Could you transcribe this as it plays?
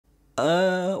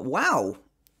Wow.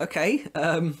 Okay.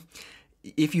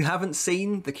 If you haven't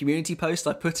seen the community post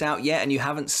I put out yet, and you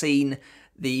haven't seen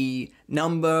the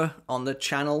number on the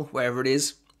channel, wherever it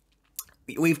is,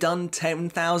 we've done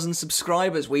 10,000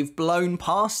 subscribers. We've blown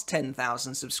past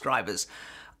 10,000 subscribers.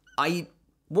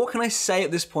 What can I say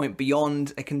at this point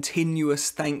beyond a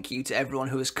continuous thank you to everyone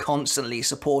who has constantly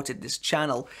supported this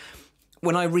channel?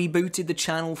 When I rebooted the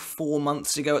channel 4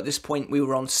 months ago, at this point we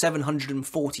were on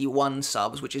 741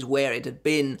 subs, which is where it had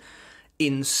been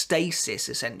in stasis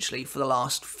essentially for the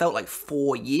last, felt like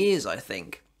 4 years, I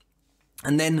think.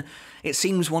 And then it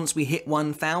seems once we hit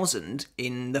 1,000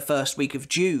 in the first week of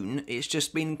June, it's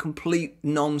just been complete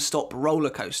non-stop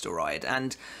roller coaster ride.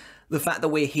 And the fact that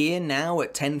we're here now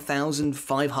at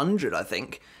 10,500, I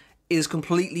think, is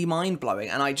completely mind-blowing.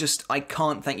 And I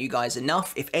can't thank you guys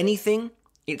enough. If anything,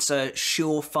 it's a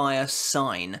surefire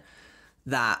sign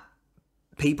that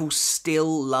people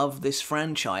still love this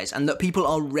franchise and that people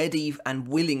are ready and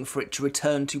willing for it to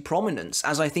return to prominence,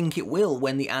 as I think it will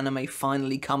when the anime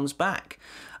finally comes back.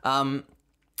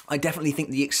 I definitely think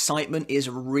the excitement is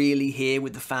really here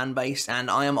with the fan base,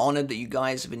 and I am honoured that you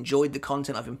guys have enjoyed the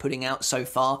content I've been putting out so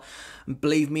far. And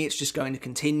believe me, it's just going to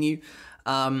continue.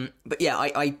 But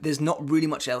yeah, there's not really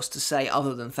much else to say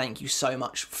other than thank you so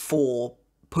much for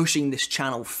pushing this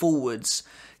channel forwards,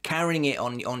 carrying it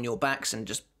on your backs, and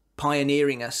just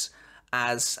pioneering us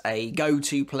as a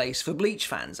go-to place for Bleach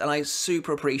fans. And I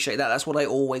super appreciate that. That's what I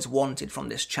always wanted from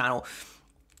this channel.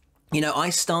 You know, I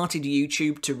started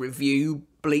YouTube to review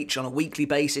Bleach on a weekly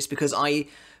basis because I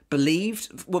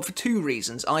believed, well, for 2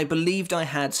 reasons. I believed I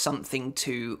had something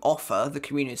to offer the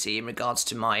community in regards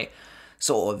to my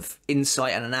sort of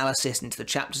insight and analysis into the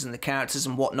chapters and the characters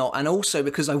and whatnot, and also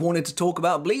because I wanted to talk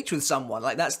about Bleach with someone.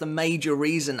 Like, that's the major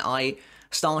reason I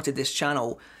started this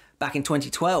channel back in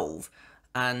 2012,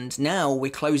 and now we're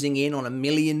closing in on 1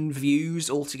 million views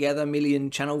altogether, 1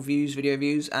 million channel views, video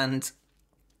views, and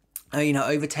you know,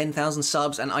 over 10,000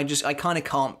 subs, and I kind of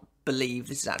can't believe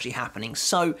this is actually happening.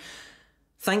 So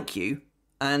thank you.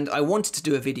 And I wanted to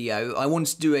do a video. I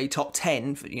wanted to do a top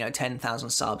 10 for, you know, 10,000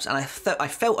 subs, and I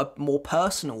felt a more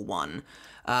personal one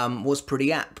was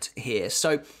pretty apt here.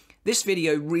 So this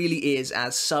video really is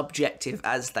as subjective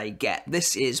as they get.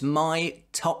 This is my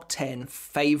top 10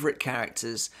 favourite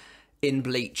characters in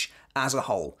Bleach as a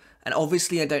whole. And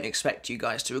obviously I don't expect you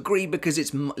guys to agree because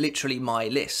it's literally my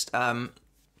list.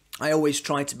 I always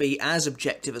try to be as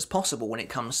objective as possible when it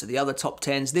comes to the other top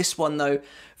 10s. This one, though,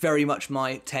 very much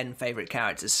my 10 favourite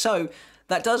characters. So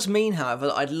that does mean, however,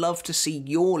 that I'd love to see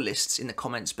your lists in the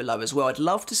comments below as well. I'd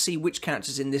love to see which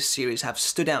characters in this series have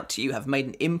stood out to you, have made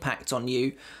an impact on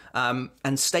you,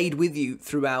 and stayed with you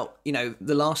throughout, you know,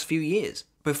 the last few years.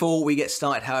 Before we get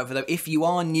started, however, though, if you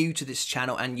are new to this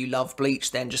channel and you love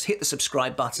Bleach, then just hit the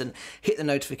subscribe button, hit the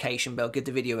notification bell, give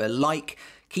the video a like,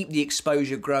 keep the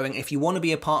exposure growing. If you want to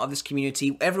be a part of this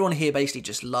community, everyone here basically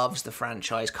just loves the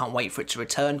franchise, can't wait for it to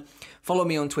return. Follow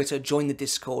me on Twitter, join the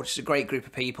Discord, it's a great group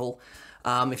of people.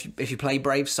 If you play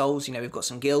Brave Souls, you know, we've got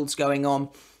some guilds going on.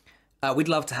 We'd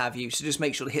love to have you, so just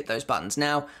make sure to hit those buttons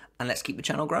now, and let's keep the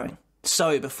channel growing.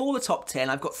 So before the top 10,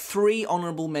 I've got 3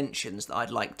 honourable mentions that I'd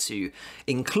like to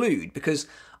include, because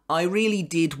I really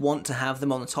did want to have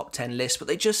them on the top 10 list, but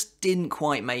they just didn't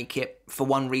quite make it for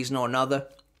one reason or another.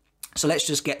 So let's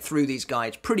just get through these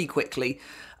guys pretty quickly,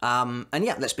 and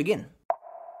yeah, let's begin.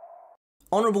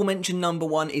 Honourable mention number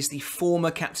 1 is the former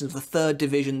captain of the 3rd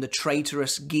Division, the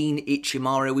traitorous Gin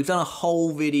Ichimaru. We've done a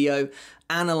whole video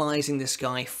analysing this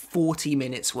guy, 40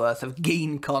 minutes worth of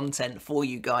Gin content for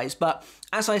you guys, but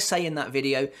as I say in that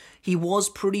video, he was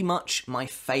pretty much my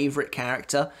favourite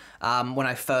character when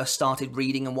I first started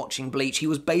reading and watching Bleach. He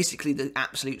was basically the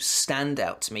absolute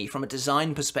standout to me from a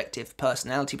design perspective,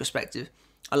 personality perspective.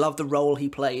 I love the role he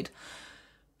played,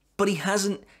 but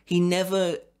he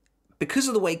never, because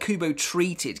of the way Kubo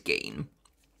treated Gin,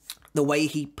 the way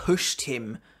he pushed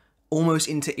him almost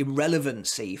into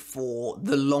irrelevancy for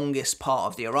the longest part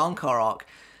of the Arrancar arc,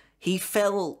 he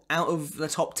fell out of the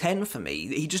top 10 for me.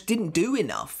 He just didn't do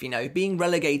enough, you know, being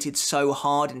relegated so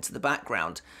hard into the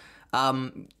background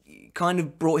kind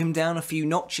of brought him down a few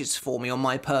notches for me on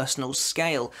my personal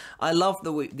scale. I love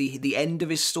the end of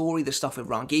his story, the stuff with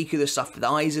Rangiku, the stuff with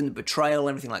Aizen, the betrayal,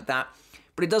 everything like that,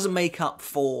 but it doesn't make up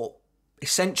for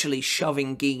essentially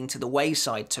shoving Gin to the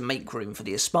wayside to make room for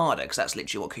the Espada, because that's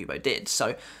literally what Kubo did.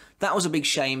 So that was a big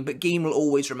shame, but Gin will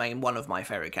always remain one of my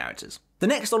favourite characters. The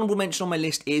next honourable mention on my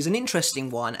list is an interesting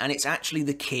one, and it's actually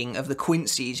the king of the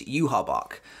Quincy's,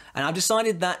 Yhwach. And I've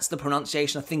decided that's the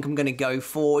pronunciation I think I'm going to go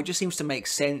for. It just seems to make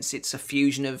sense. It's a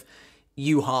fusion of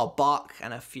Yuha Bark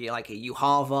and a few like a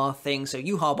Yuhava thing. So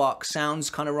Yuha Bark sounds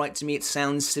kind of right to me. It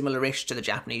sounds similar-ish to the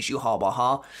Japanese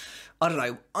Yuhabaha. I don't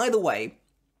know. Either way,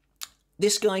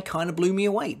 this guy kind of blew me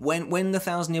away. When the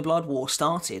Thousand Year Blood War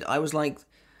started, I was like,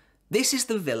 this is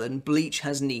the villain Bleach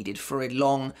has needed for a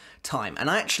long time. And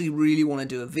I actually really want to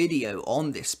do a video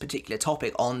on this particular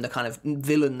topic, on the kind of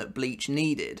villain that Bleach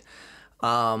needed.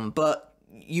 But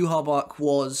Yuha Bark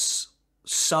was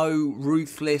so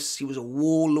ruthless. He was a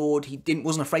warlord. He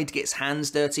wasn't afraid to get his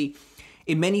hands dirty.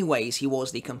 In many ways, he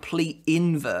was the complete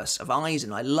inverse of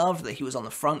Aizen. I loved that he was on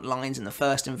the front lines in the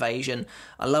first invasion.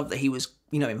 I loved that he was,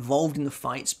 involved in the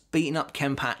fights, beating up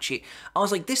Kenpachi. I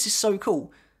was like, this is so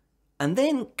cool. And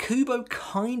then Kubo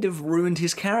kind of ruined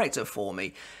his character for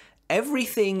me.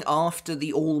 Everything after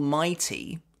the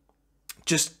Almighty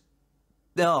just,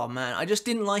 oh man, I just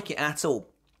didn't like it at all.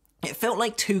 It felt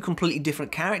like two completely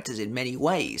different characters in many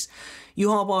ways.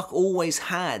 Yuha Bark always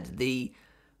had the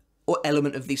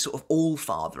element of the sort of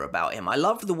all-father about him. I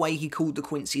loved the way he called the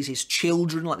Quincy's his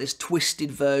children, like this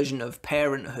twisted version of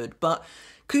parenthood, but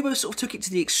Kubo sort of took it to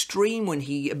the extreme when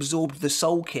he absorbed the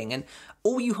Soul King, and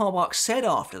all Yuha Bark said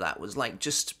after that was like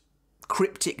just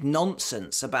cryptic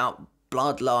nonsense about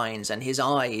bloodlines and his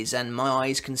eyes, and my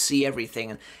eyes can see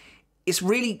everything. And it's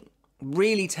really,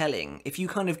 really telling if you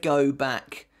kind of go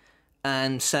back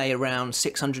and say around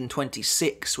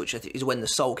 626, which I think is when the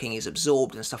Soul King is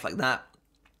absorbed and stuff like that,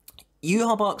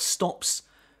 Yuha Bark stops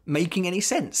making any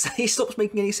sense. He stops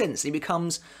making any sense. He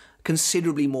becomes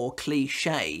considerably more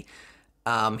cliche.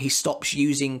 He stops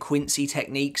using Quincy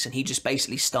techniques and he just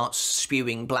basically starts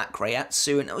spewing black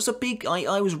Reiatsu, and it was a big...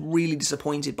 I was really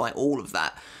disappointed by all of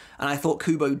that, and I thought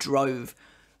Kubo drove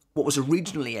what was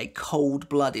originally a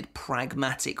cold-blooded,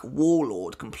 pragmatic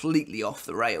warlord completely off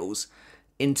the rails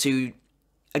into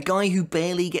a guy who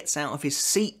barely gets out of his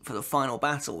seat for the final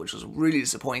battle, which was really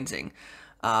disappointing.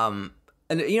 And,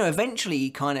 eventually, he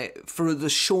kind of, for the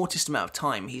shortest amount of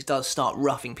time, he does start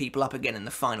roughing people up again in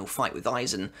the final fight with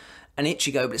Aizen and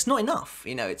Ichigo, but it's not enough.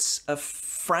 It's a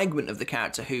fragment of the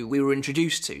character who we were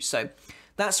introduced to. So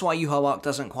that's why Yuha Bark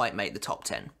doesn't quite make the top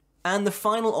 10. And the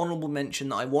final honourable mention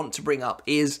that I want to bring up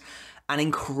is an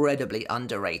incredibly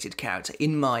underrated character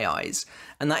in my eyes,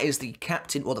 and that is the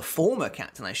captain, or the former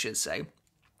captain, I should say,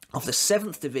 of the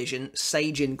 7th Division,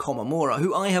 Seijin Komamura,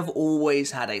 who I have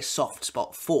always had a soft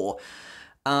spot for.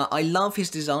 I love his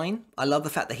design. I love the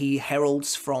fact that he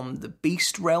heralds from the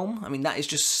Beast Realm. I mean, that is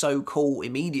just so cool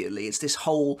immediately. It's this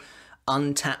whole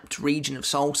untapped region of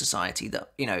Soul Society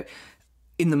that,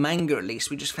 in the manga at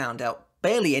least, we just found out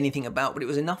barely anything about, but it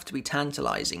was enough to be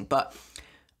tantalizing. But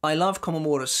I love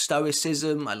Komamura's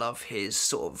stoicism, I love his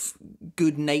sort of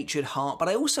good-natured heart, but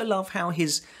I also love how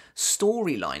his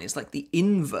storyline is like the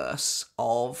inverse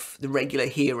of the regular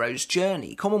hero's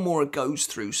journey. Komamura goes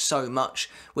through so much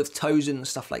with Tozen and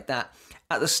stuff like that.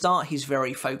 At the start, he's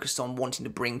very focused on wanting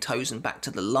to bring Tozen back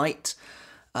to the light,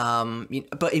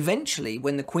 but eventually,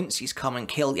 when the Quincy's come and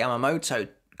kill Yamamoto,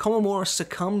 Komamura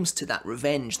succumbs to that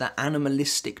revenge, that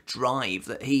animalistic drive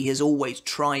that he has always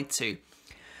tried to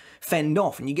fend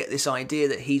off, and you get this idea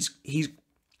that he's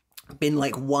been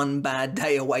like one bad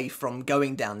day away from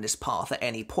going down this path at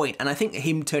any point. And I think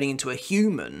him turning into a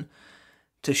human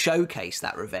to showcase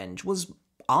that revenge was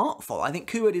artful. I think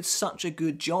Kubo did such a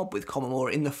good job with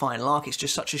Komamura in the final arc. It's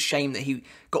just such a shame that he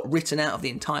got written out of the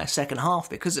entire second half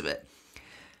because of it.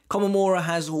 Komamura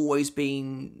has always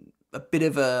been a bit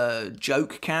of a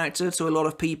joke character to a lot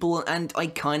of people, and I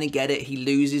kind of get it. He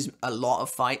loses a lot of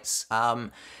fights.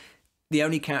 The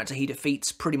only character he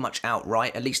defeats pretty much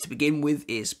outright, at least to begin with,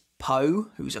 is Po,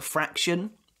 who's a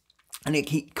fraction. And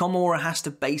Komamura has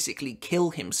to basically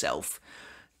kill himself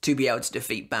to be able to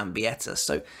defeat Bambietta.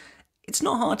 So it's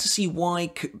not hard to see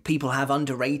why people have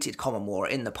underrated Komamura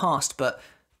in the past, but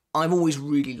I've always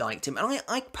really liked him. And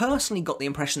I personally got the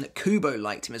impression that Kubo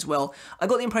liked him as well. I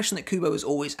got the impression that Kubo was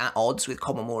always at odds with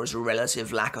Komamura's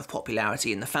relative lack of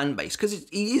popularity in the fan base, because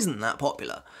he isn't that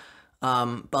popular.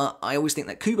 But I always think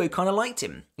that Kubo kind of liked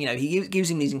him. He gives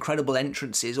him these incredible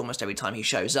entrances almost every time he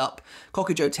shows up.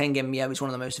 Kokujo Tengen Myo is one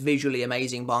of the most visually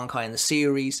amazing Bankai in the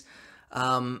series.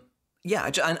 And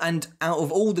out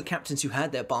of all the captains who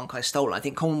had their Bankai stolen, I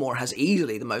think Komamura has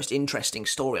easily the most interesting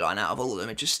storyline out of all of them.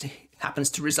 It just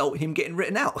happens to result in him getting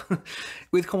written out.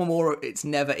 With Komamura, it's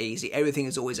never easy. Everything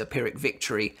is always a Pyrrhic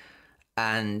victory,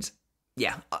 and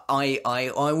yeah,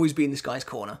 I always be in this guy's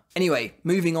corner. Anyway,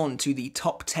 moving on to the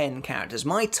top 10 characters.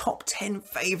 My top 10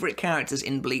 favourite characters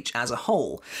in Bleach as a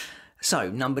whole.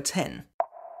 So, number 10.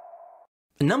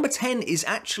 And number 10 is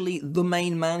actually the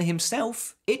main man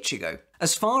himself, Ichigo.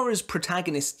 As far as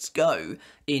protagonists go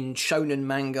in shonen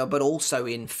manga, but also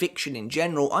in fiction in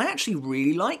general, I actually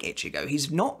really like Ichigo. He's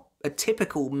not a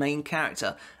typical main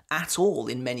character at all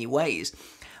in many ways.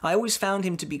 I always found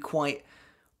him to be quite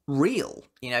real.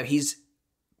 You know, he's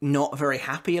not very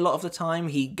happy a lot of the time.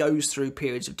 He goes through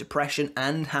periods of depression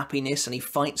and happiness, and he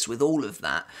fights with all of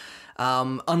that.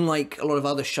 Unlike a lot of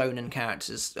other shonen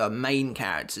characters, main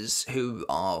characters, who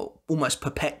are almost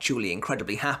perpetually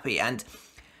incredibly happy. And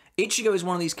Ichigo is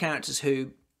one of these characters who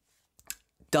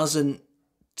doesn't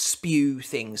spew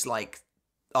things like,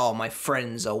 oh, my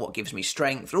friends are what gives me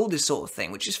strength, or all this sort of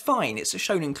thing, which is fine. It's a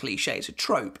shonen cliche, it's a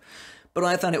trope. But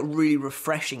I found it really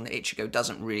refreshing that Ichigo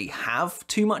doesn't really have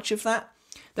too much of that.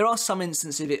 There are some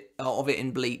instances of it in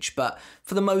Bleach, but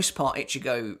for the most part,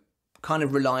 Ichigo kind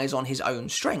of relies on his own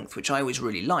strength, which I always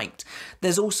really liked.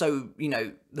 There's also, you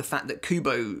know, the fact that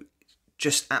Kubo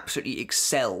just absolutely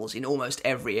excels in almost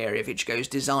every area of Ichigo's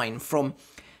design, from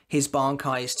his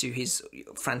Bankais to his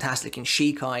fantastic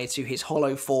Shikai to his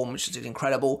hollow form, which is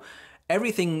incredible.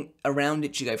 Everything around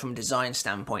Ichigo from a design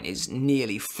standpoint is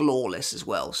nearly flawless as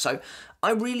well. So I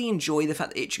really enjoy the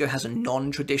fact that Ichigo has a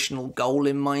non-traditional goal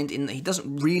in mind, in that he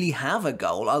doesn't really have a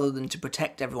goal other than to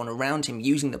protect everyone around him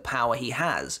using the power he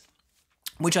has,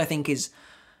 which I think is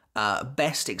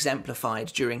best exemplified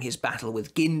during his battle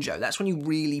with Ginjo. That's when you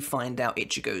really find out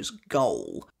Ichigo's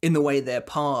goal, in the way their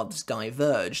paths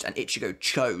diverged and Ichigo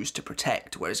chose to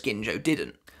protect, whereas Ginjo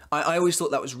didn't. I always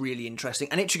thought that was really interesting,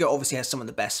 and Ichigo obviously has some of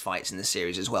the best fights in the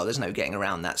series as well. There's no getting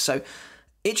around that. So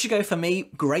Ichigo, for me,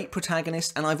 great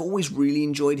protagonist, and I've always really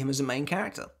enjoyed him as a main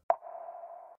character.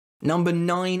 Number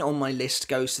 9 on my list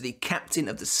goes to the captain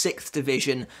of the 6th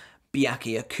Division,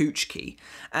 Byakuya Kuchiki.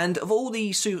 And of all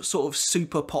the sort of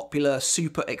super popular,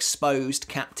 super exposed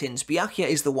captains, Byakuya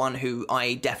is the one who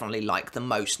I definitely like the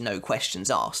most, no questions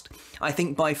asked. I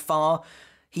think by far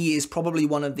he is probably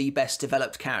one of the best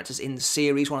developed characters in the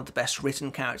series, one of the best written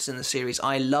characters in the series.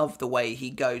 I love the way he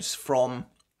goes from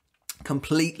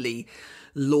completely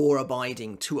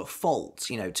law-abiding to a fault,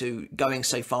 you know, to going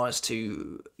so far as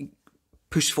to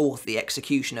push forth the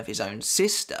execution of his own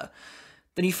sister.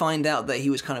 Then you find out that he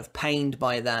was kind of pained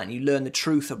by that, and you learn the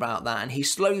truth about that, and he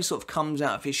slowly sort of comes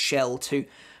out of his shell to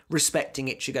respecting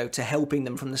Ichigo, to helping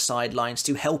them from the sidelines,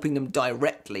 to helping them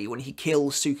directly when he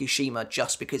kills Tsukishima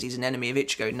just because he's an enemy of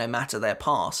Ichigo, no matter their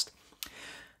past.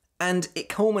 And it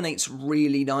culminates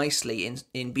really nicely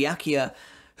in Byakuya,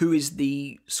 who is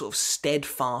the sort of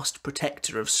steadfast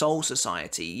protector of Soul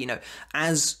Society. You know,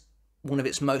 as one of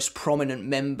its most prominent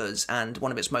members and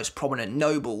one of its most prominent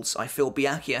nobles, I feel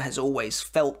Byakuya has always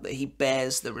felt that he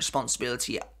bears the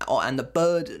responsibility and the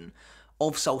burden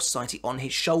of Soul Society on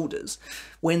his shoulders.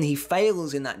 When he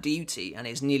fails in that duty and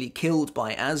is nearly killed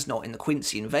by Asnot in the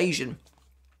Quincy invasion,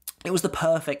 it was the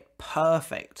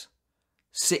perfect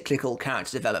cyclical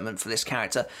character development for this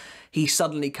character. He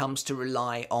suddenly comes to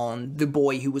rely on the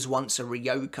boy who was once a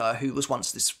Ryoka, who was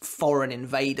once this foreign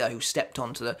invader who stepped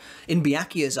onto in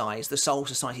Byakuya's eyes, the Soul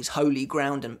Society's holy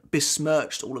ground, and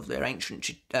besmirched all of their ancient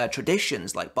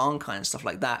traditions like Bankai and stuff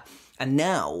like that. And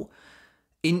now,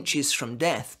 inches from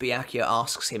death, Byakuya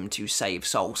asks him to save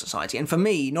Soul Society. And for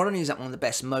me, not only is that one of the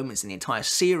best moments in the entire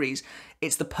series,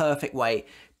 it's the perfect way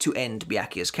to end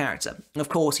Byakuya's character. And of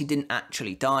course, he didn't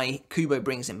actually die. Kubo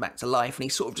brings him back to life, and he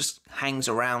sort of just hangs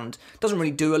around. Doesn't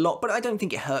really do a lot, but I don't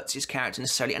think it hurts his character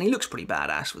necessarily. And he looks pretty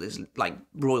badass with his, like,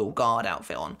 Royal Guard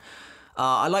outfit on.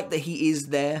 I like that he is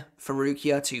there for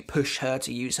Rukia to push her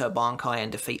to use her Bankai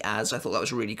and defeat Az. I thought that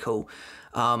was really cool.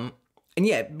 And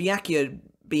yeah, Byakuya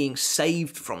being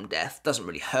saved from death doesn't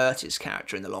really hurt his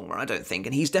character in the long run, I don't think,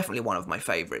 and he's definitely one of my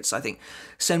favourites. I think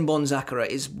Senbon Sakura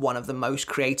is one of the most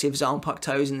creative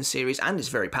Zanpakutos in the series, and is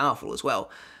very powerful as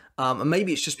well. And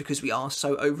maybe it's just because we are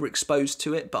so overexposed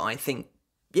to it, but I think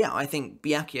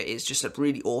Byakuya is just a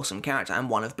really awesome character and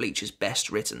one of Bleach's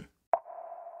best written.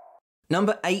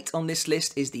 Number 8 on this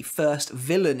list is the first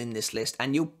villain in this list,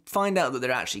 and you'll find out that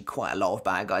there are actually quite a lot of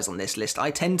bad guys on this list.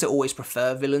 I tend to always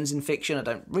prefer villains in fiction. I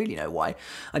don't really know why.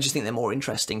 I just think they're more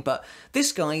interesting. But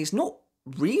this guy is not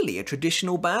really a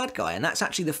traditional bad guy, and that's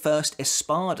actually the first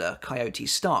Espada, Coyote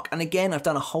Stark. And again, I've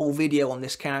done a whole video on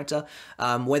this character,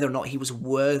 whether or not he was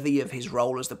worthy of his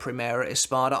role as the Primera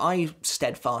Espada. I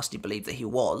steadfastly believe that he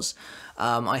was.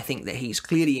 I think that he's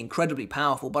clearly incredibly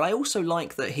powerful, but I also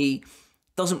like that he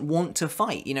doesn't want to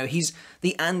fight. You know, he's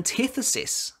the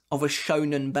antithesis of a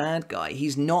shonen bad guy.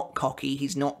 He's not cocky,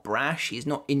 he's not brash, he's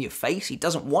not in your face, he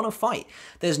doesn't want to fight.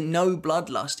 There's no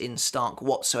bloodlust in Stark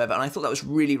whatsoever, and I thought that was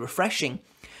really refreshing,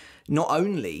 not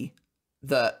only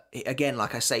that, again,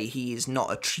 like I say, he is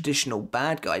not a traditional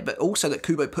bad guy, but also that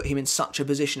Kubo put him in such a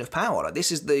position of power. Like,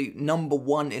 this is the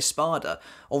 #1 Espada.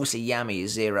 Obviously, Yami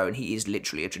is 0, and he is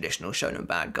literally a traditional shonen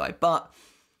bad guy, but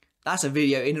that's a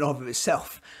video in and of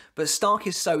itself. But Stark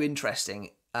is so interesting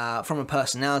from a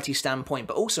personality standpoint,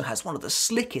 but also has one of the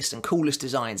slickest and coolest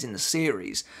designs in the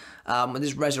series, with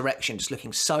his resurrection just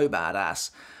looking so badass.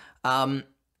 And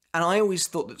I always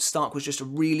thought that Stark was just a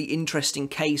really interesting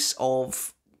case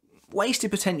of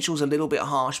wasted potential's a little bit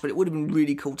harsh, but it would have been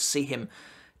really cool to see him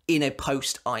in a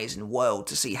post-Aizen world,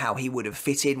 to see how he would have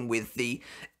fit in with the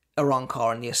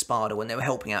Arrancar and the Espada when they were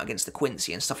helping out against the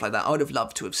Quincy and stuff like that. I would have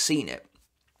loved to have seen it.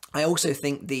 I also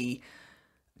think the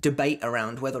debate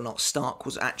around whether or not Stark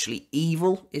was actually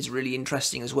evil is really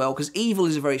interesting as well, because evil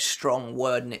is a very strong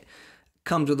word and it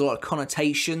comes with a lot of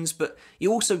connotations, but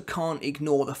you also can't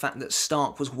ignore the fact that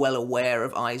Stark was well aware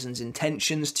of Aizen's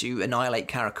intentions to annihilate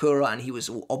Karakura, and he was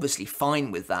obviously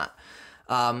fine with that.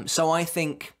 So I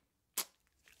think,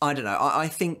 I don't know, I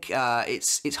think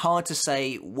it's hard to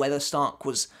say whether Stark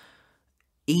was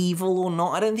evil or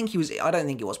not. I don't think he was,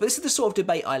 but this is the sort of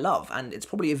debate I love, and it's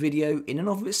probably a video in and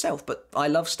of itself, but I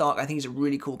love Stark. I think he's a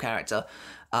really cool character.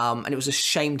 And it was a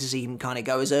shame to see him kind of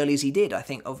go as early as he did. I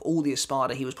think of all the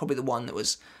Espada, he was probably the one that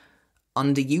was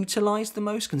underutilized the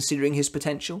most, considering his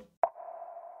potential.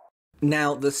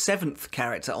 Now, the 7th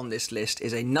character on this list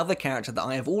is another character that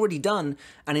I have already done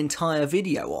an entire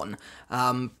video on.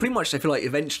 Pretty much I feel like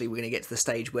eventually we're going to get to the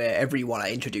stage where everyone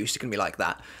I introduce is going to be like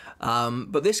that.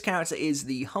 But this character is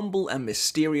the humble and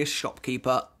mysterious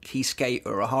shopkeeper, Kisuke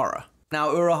Urahara.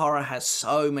 Now, Urahara has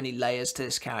so many layers to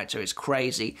this character, it's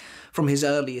crazy. From his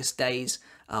earliest days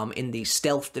in the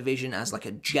stealth division as like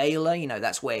a jailer, you know,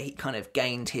 that's where he kind of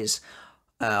gained his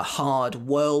hard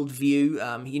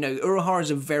worldview. You know, Urahara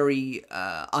is a very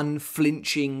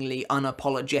unflinchingly,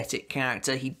 unapologetic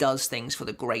character. He does things for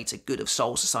the greater good of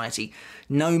Soul Society,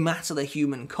 no matter the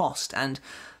human cost, and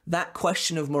that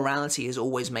question of morality has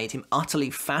always made him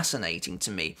utterly fascinating to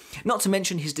me. Not to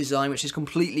mention his design, which is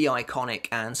completely iconic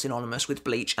and synonymous with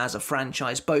Bleach as a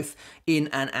franchise, both in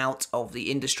and out of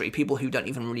the industry. People who don't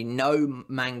even really know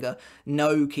manga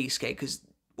know Kisuke because,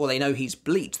 well, they know he's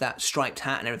Bleach, that striped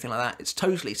hat and everything like that. It's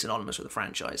totally synonymous with the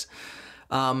franchise.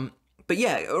 But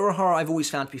yeah, Urahara I've always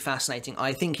found to be fascinating.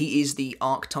 I think he is the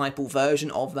archetypal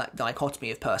version of that dichotomy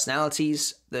of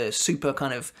personalities, the super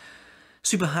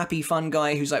happy, fun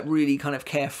guy who's like really kind of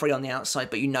carefree on the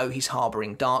outside, but you know he's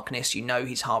harboring darkness, you know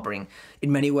he's harboring,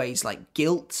 in many ways, like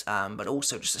guilt, but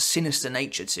also just a sinister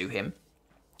nature to him,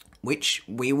 which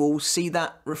we will see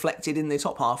that reflected in the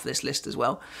top half of this list as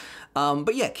well.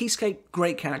 But yeah, Kisuke,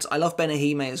 great character. I love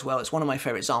Benihime as well. It's one of my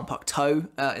favourite Zanpakuto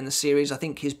in the series. I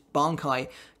think his Bankai,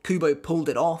 Kubo pulled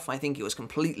it off. I think it was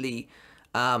completely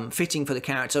fitting for the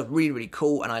character, really, really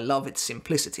cool, and I love its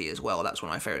simplicity as well. That's one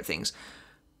of my favourite things.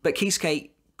 But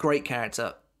Kisuke, great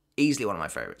character, easily one of my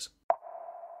favourites.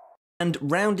 And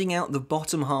rounding out the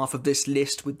bottom half of this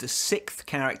list with the 6th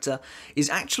character is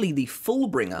actually the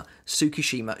Fullbringer,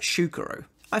 Tsukishima Shukuro.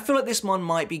 I feel like this one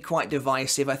might be quite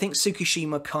divisive. I think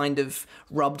Tsukishima kind of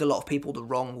rubbed a lot of people the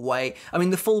wrong way. I mean,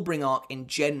 the Fullbring arc in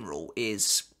general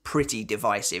is pretty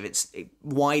divisive. It's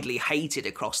widely hated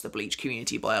across the Bleach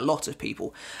community by a lot of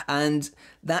people. And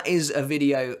that is a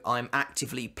video I'm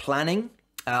actively planning.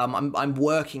 I'm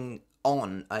working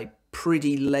on a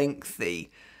pretty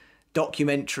lengthy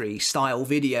documentary style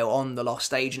video on the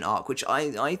Lost Agent arc, which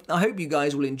I hope you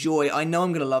guys will enjoy. I know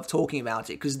I'm going to love talking about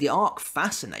it because the arc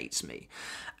fascinates me.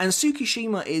 And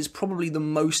Tsukishima is probably the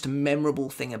most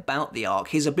memorable thing about the arc.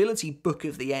 His ability Book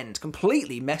of the End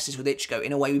completely messes with Ichigo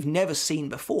in a way we've never seen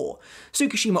before.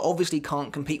 Tsukishima obviously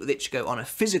can't compete with Ichigo on a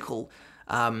physical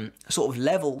sort of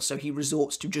level, so he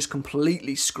resorts to just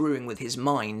completely screwing with his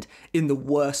mind in the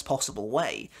worst possible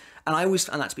way. And I always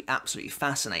found that to be absolutely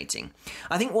fascinating.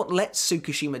 I think what lets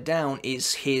Tsukishima down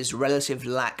is his relative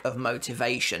lack of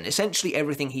motivation. Essentially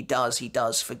everything he does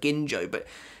for Ginjo, but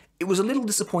it was a little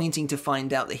disappointing to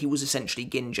find out that he was essentially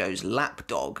Ginjo's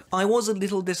lapdog. I was a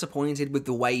little disappointed with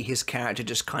the way his character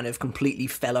just kind of completely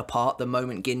fell apart the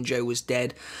moment Ginjo was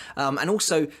dead. And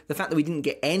also, the fact that we didn't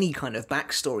get any kind of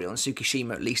backstory on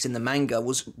Tsukishima, at least in the manga,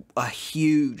 was a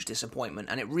huge disappointment.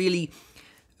 And it really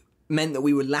meant that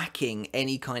we were lacking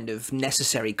any kind of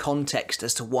necessary context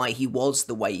as to why he was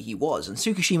the way he was. And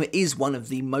Tsukishima is one of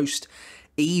the most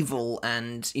evil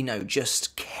and, you know,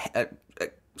 just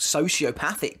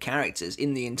sociopathic characters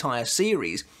in the entire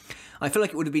series. I feel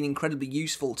like it would have been incredibly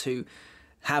useful to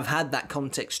have had that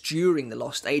context during the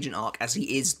Lost Agent arc, as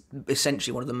he is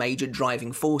essentially one of the major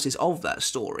driving forces of that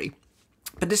story.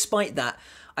 But despite that,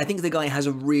 I think the guy has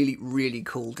a really, really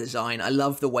cool design. I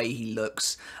love the way he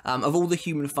looks. Of all the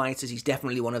human fighters, he's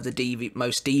definitely one of the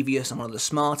most devious and one of the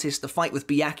smartest. The fight with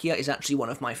Byakuya is actually one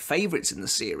of my favourites in the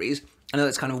series. I know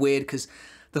that's kind of weird because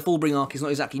the Fullbring arc is not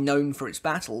exactly known for its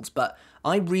battles, but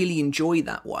I really enjoy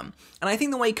that one. And I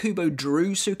think the way Kubo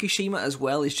drew Tsukishima as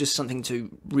well is just something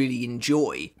to really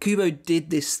enjoy. Kubo did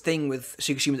this thing with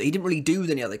Tsukishima that he didn't really do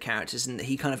with any other characters, and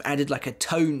he kind of added like a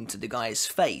tone to the guy's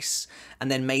face, and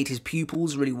then made his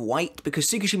pupils really white, because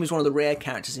Tsukishima is one of the rare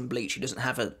characters in Bleach who doesn't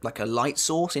have a light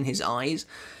source in his eyes.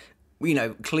 You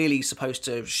know, clearly supposed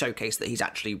to showcase that he's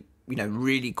actually, you know,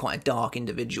 really quite a dark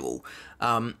individual.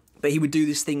 But he would do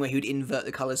this thing where he would invert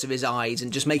the colours of his eyes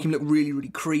and just make him look really, really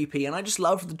creepy. And I just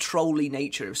loved the trolly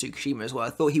nature of Tsukishima as well. I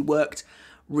thought he worked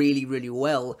really, really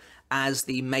well as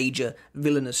the major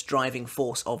villainous driving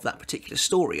force of that particular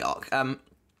story arc.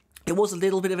 It was a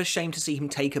little bit of a shame to see him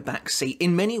take a back seat.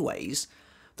 In many ways,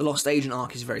 the Lost Agent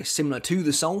arc is very similar to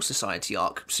the Soul Society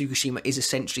arc. Tsukishima is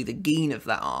essentially the Gin of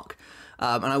that arc.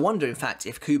 And I wonder, in fact,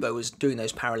 if Kubo was doing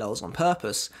those parallels on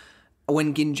purpose.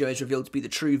 When Ginjo is revealed to be the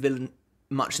true villain,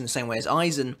 much in the same way as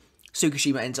Aizen,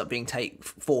 Tsukishima ends up being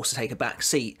forced to take a back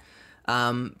seat.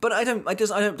 But it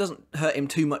doesn't hurt him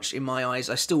too much in my eyes.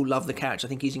 I still love the character. I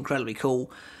think he's incredibly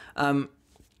cool. But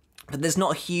there's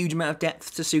not a huge amount of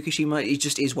depth to Tsukishima. He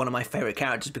just is one of my favourite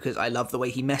characters because I love the way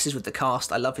he messes with the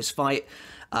cast. I love his fight.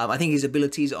 I think his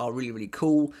abilities are really, really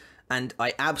cool. And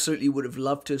I absolutely would have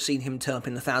loved to have seen him turn up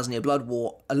in the Thousand Year Blood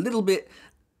War a little bit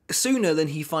sooner than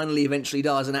he finally eventually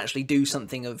does and actually do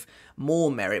something of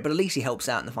more merit, but at least he helps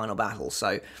out in the final battle,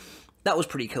 so that was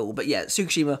pretty cool. But yeah,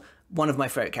 Tsukishima, one of my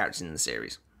favourite characters in the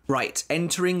series. Right,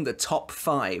 entering the top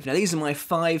 5. Now these are my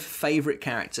 5 favourite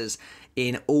characters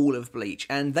in all of Bleach,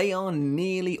 and they are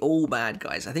nearly all bad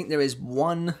guys. I think there is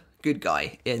one good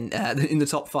guy in the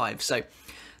top 5, so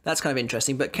that's kind of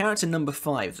interesting. But character number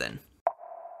 5 then.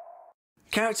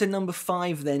 Character number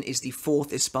 5 then is the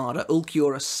 4th Espada,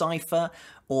 Ulquiorra Cypher,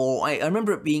 or I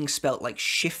remember it being spelt like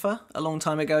Schiffer a long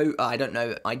time ago. I don't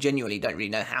know, I genuinely don't really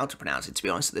know how to pronounce it, to be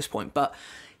honest, at this point, but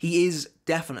he is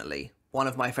definitely one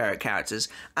of my favourite characters,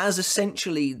 as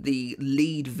essentially the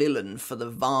lead villain for the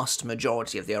vast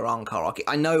majority of the Arrancar arc.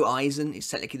 I know Aizen is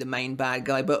technically the main bad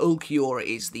guy, but Ulquiorra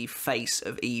is the face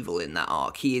of evil in that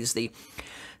arc. He is the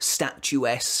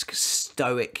statuesque,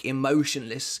 stoic,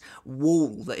 emotionless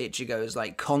wall that Ichigo is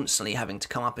like constantly having to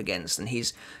come up against, and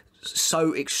he's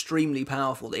so extremely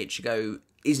powerful that Ichigo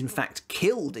is in fact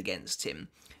killed against him.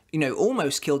 You know,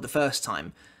 almost killed the first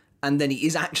time, and then he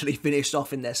is actually finished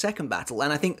off in their second battle.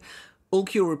 And I think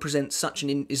Ulquiorra represents such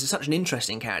an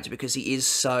interesting character because he is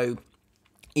so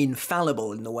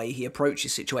infallible in the way he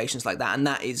approaches situations like that, and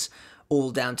that is all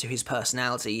down to his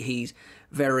personality. He's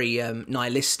very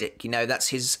nihilistic, you know, that's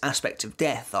his aspect of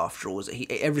death after all, is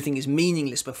that everything is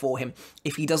meaningless before him.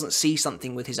 If he doesn't see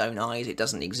something with his own eyes, it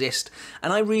doesn't exist.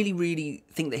 And I really, really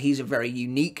think that he's a very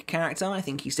unique character. I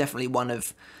think he's definitely one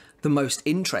of the most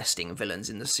interesting villains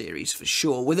in the series, for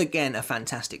sure, with, again, a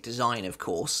fantastic design, of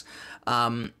course.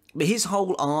 But his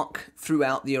whole arc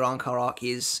throughout the Arrancar arc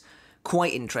is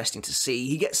quite interesting to see.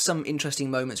 He gets some interesting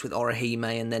moments with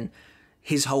Orihime, and then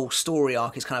his whole story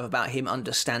arc is kind of about him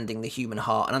understanding the human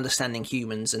heart and understanding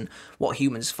humans and what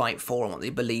humans fight for and what they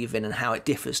believe in and how it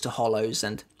differs to Hollows,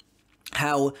 and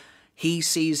how he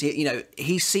sees it, you know,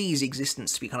 he sees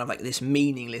existence to be kind of like this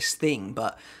meaningless thing,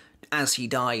 but as he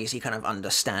dies, he kind of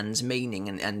understands meaning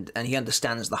and he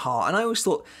understands the heart. And I always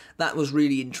thought that was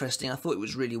really interesting. I thought it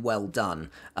was really well done.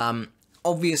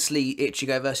 Obviously,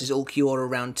 Ichigo versus Ulquiorra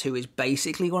round 2 is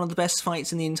basically one of the best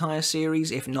fights in the entire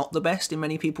series, if not the best in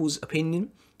many people's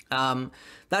opinion.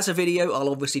 That's a video I'll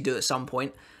obviously do at some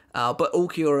point, but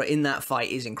Ulquiorra in that fight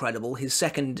is incredible. His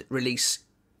second release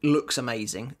looks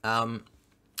amazing.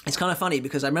 It's kind of funny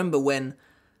because I remember when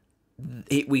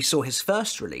we saw his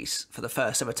first release for the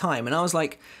first ever time, and I was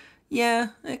like, yeah,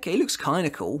 okay, it looks kind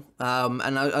of cool.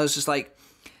 And I was just like,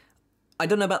 I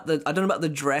don't know about the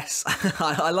dress.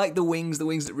 I like the wings. The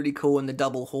wings look really cool, and the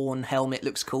double horn helmet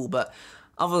looks cool. But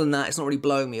other than that, it's not really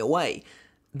blowing me away.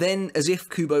 Then, as if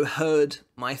Kubo heard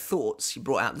my thoughts, he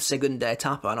brought out the Segunda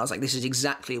Etapa, and I was like, this is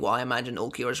exactly what I imagined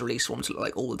Ulquiorra's release form to look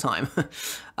like all the time.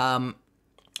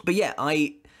 But yeah,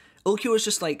 Ulquiorra's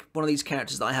just like one of these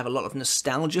characters that I have a lot of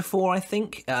nostalgia for, I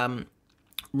think.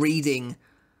 Reading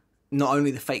not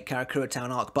only the Fate Karakura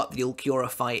Town arc, but the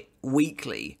Ulquiorra fight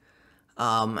weekly,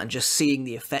 and just seeing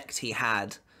the effect he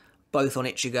had both on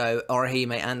Ichigo,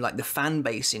 Orihime, and like the fan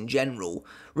base in general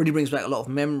really brings back a lot of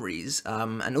memories.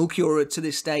 And Ulquiorra to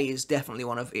this day is definitely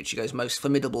one of Ichigo's most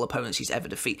formidable opponents he's ever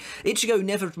defeated. Ichigo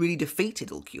never really defeated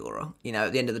Ulquiorra. You know,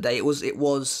 at the end of the day, it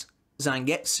was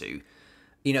Zangetsu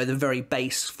you know, the very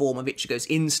base form of Ichigo's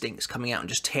instincts coming out and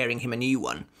just tearing him a new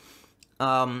one.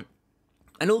 And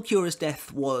Ulquiorra's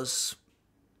death was,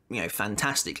 you know,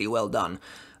 fantastically well done.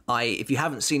 If you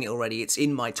haven't seen it already, it's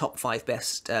in my top 5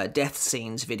 best death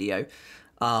scenes video.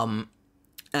 And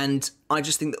I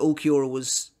just think that Ulquiorra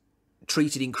was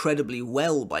treated incredibly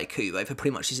well by Kubo for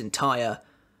pretty much his entire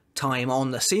time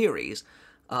on the series.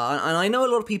 And I know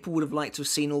a lot of people would have liked to have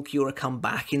seen Ulquiorra come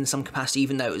back in some capacity,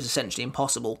 even though it was essentially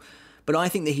impossible. But I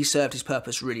think that he served his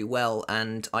purpose really well,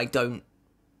 and I think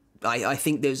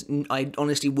I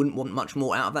honestly wouldn't want much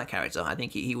more out of that character. I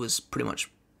think he was pretty much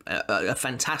a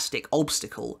fantastic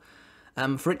obstacle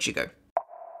for Ichigo.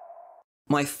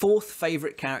 My 4th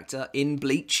favourite character in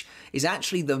Bleach is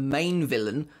actually the main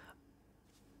villain,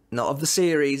 not of the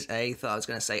series. I thought I was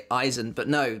going to say Aizen, but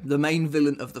no, the main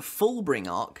villain of the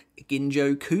Fullbring arc,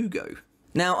 Ginjo Kugo.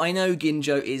 Now, I know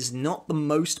Ginjo is not the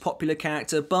most popular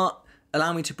character, but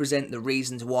allow me to present the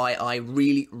reasons why I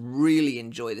really, really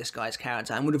enjoy this guy's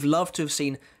character and would have loved to have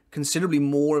seen considerably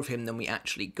more of him than we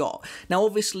actually got. Now,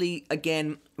 obviously,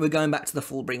 again, we're going back to the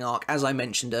Fullbring arc. As I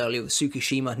mentioned earlier, with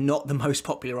Tsukishima, not the most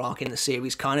popular arc in the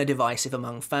series, kind of divisive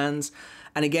among fans.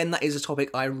 And again, that is a topic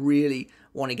I really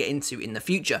want to get into in the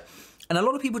future. And a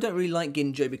lot of people don't really like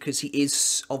Ginjo because he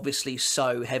is obviously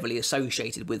so heavily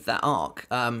associated with that arc.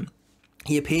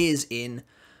 He appears in,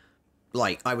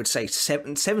 like, I would say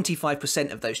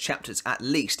 75% of those chapters at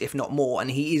least, if not more, and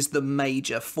he is the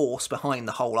major force behind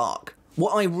the whole arc.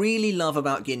 What I really love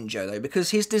about Ginjo, though,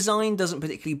 because his design doesn't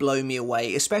particularly blow me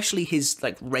away, especially his,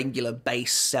 like, regular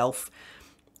base self.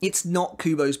 It's not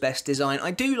Kubo's best design.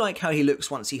 I do like how he looks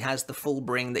once he has the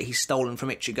Fullbring that he's stolen from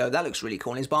Ichigo. That looks really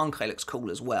cool, and his Bankai looks cool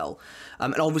as well.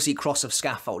 And obviously Cross of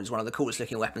Scaffold is one of the coolest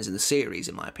looking weapons in the series,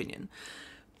 in my opinion.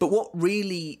 But what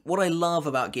I love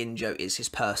about Ginjo is his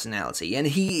personality, and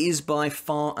he is by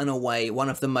far and away one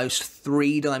of the most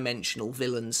three-dimensional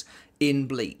villains in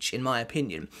Bleach, in my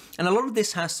opinion. And a lot of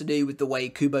this has to do with the way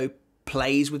Kubo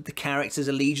plays with the character's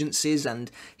allegiances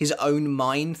and his own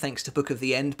mind, thanks to Book of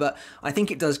the End, but I think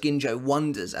it does Ginjo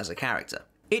wonders as a character.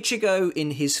 Ichigo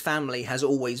in his family has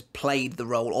always played the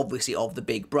role, obviously, of the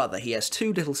big brother. He has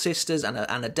 2 little sisters and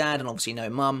a dad, and obviously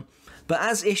no mum. But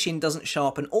as Isshin doesn't show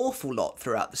up an awful lot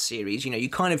throughout the series, you know, you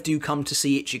kind of do come to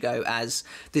see Ichigo as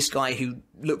this guy who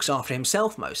looks after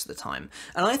himself most of the time.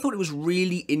 And I thought it was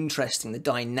really interesting, the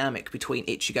dynamic between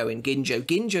Ichigo and Ginjo.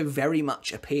 Ginjo very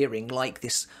much appearing like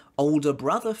this older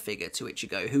brother figure to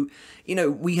Ichigo, who, you know,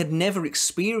 we had never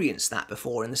experienced that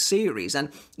before in the series. And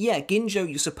yeah,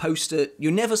 Ginjo,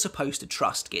 you're never supposed to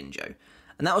trust Ginjo.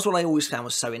 And that was what I always found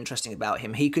was so interesting about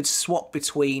him. He could swap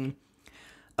between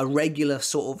a regular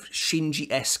sort of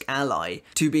Shinji-esque ally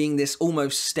to being this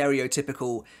almost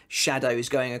stereotypical shadows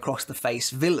going across the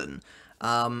face villain.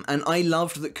 And I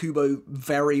loved that Kubo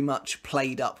very much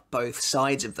played up both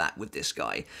sides of that with this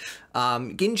guy.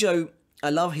 Ginjo, I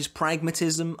love his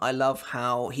pragmatism. I love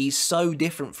how he's so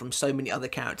different from so many other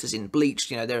characters in Bleach.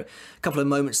 You know, there are a couple of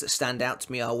moments that stand out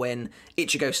to me are when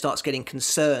Ichigo starts getting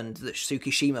concerned that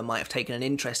Tsukishima might have taken an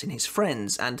interest in his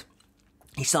friends, and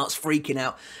he starts freaking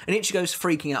out, and Ichigo's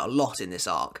freaking out a lot in this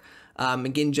arc.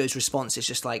 And Ginjo's response is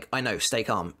just like, I know, stay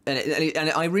calm. And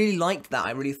I really liked that.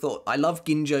 I love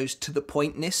Ginjo's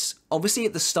to-the-pointness. Obviously,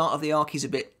 at the start of the arc, he's a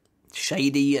bit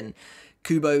shady, and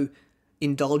Kubo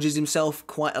indulges himself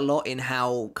quite a lot in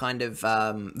how kind of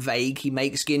vague he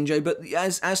makes Ginjo. But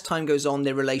as time goes on,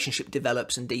 their relationship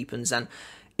develops and deepens, and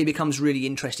it becomes really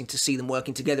interesting to see them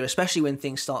working together, especially when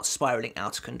things start spiraling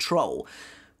out of control.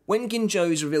 When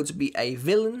Ginjo is revealed to be a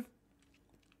villain,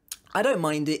 I don't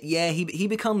mind it. Yeah, he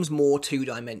becomes more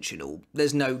two-dimensional.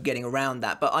 There's no getting around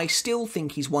that. But I still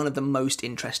think he's one of the most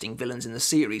interesting villains in the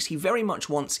series. He very much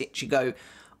wants Ichigo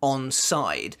on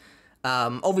side.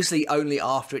 Obviously, only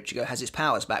after Ichigo has his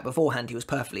powers back. Beforehand, he was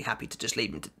perfectly happy to just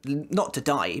leave him, not to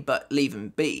die, but leave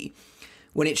him be.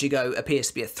 When Ichigo appears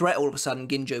to be a threat, all of a sudden,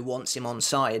 Ginjo wants him on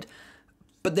side.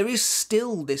 But there is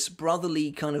still this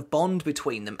brotherly kind of bond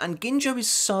between them, and Ginjo is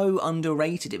so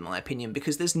underrated in my opinion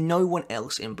because there's no one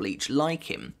else in Bleach like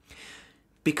him.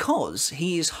 Because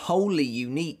he is wholly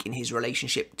unique in his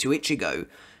relationship to Ichigo,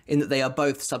 in that they are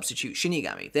both substitute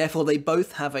Shinigami. Therefore, they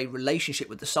both have a relationship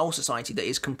with the Soul Society that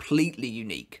is completely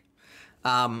unique,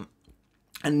 and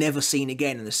never seen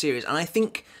again in the series. And I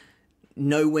think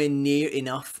nowhere near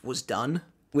enough was done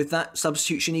with that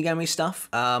substitute Shinigami stuff.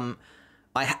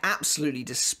 I absolutely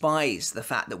despise the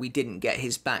fact that we didn't get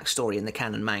his backstory in the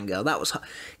canon manga. That was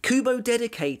Kubo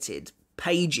dedicated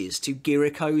pages to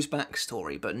Giriko's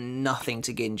backstory, but nothing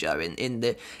to Ginjo in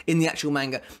the actual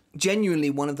manga. Genuinely,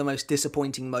 one of the most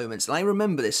disappointing moments, and I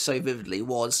remember this so vividly,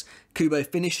 was Kubo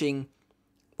finishing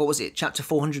what was it, chapter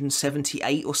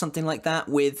 478 or something like that,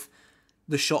 with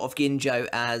the shot of Ginjo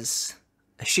as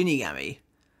a Shinigami,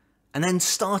 and then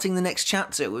starting the next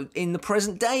chapter in the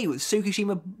present day with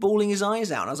Tsukishima bawling his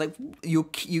eyes out. And I was like,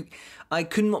 I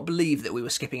could not believe that we were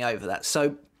skipping over that.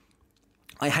 So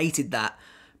I hated that,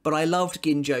 but I loved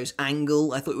Ginjo's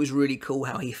angle. I thought it was really cool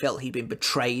how he felt he'd been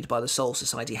betrayed by the Soul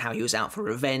Society, how he was out for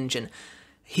revenge, and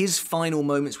his final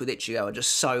moments with Ichigo are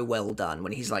just so well done,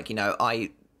 when he's like, you know,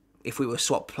 if we were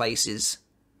swapped places,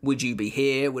 would you be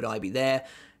here? Would I be there?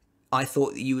 I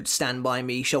thought that you would stand by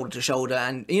me shoulder to shoulder.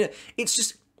 And, you know, it's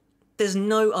just, there's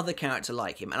no other character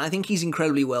like him. And I think he's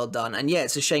incredibly well done. And yeah,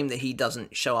 it's a shame that he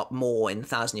doesn't show up more in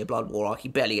Thousand Year Blood War arc. He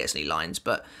barely gets any lines.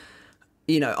 But,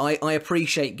 you know, I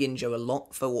appreciate Ginjo a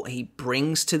lot for what he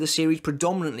brings to the series,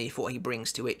 predominantly for what he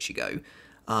brings to Ichigo.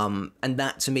 And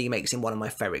that, to me, makes him one of my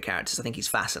favourite characters. I think he's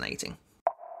fascinating.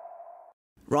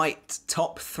 Right,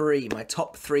 top three, my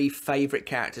top three favourite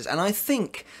characters. And I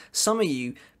think some of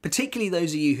you, particularly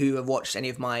those of you who have watched any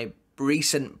of my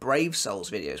recent Brave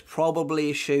Souls videos, probably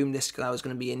assumed this guy was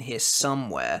going to be in here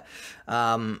somewhere.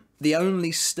 The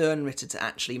only Sternritter to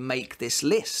actually make this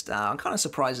list. I'm kind of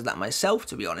surprised at that myself,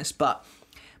 to be honest, but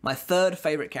my third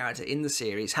favourite character in the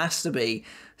series has to be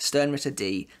Sternritter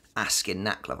D, Askin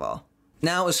Naklavar.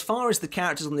 Now, as far as the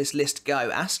characters on this list go,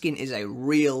 Askin is a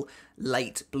real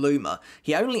late bloomer.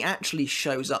 He only actually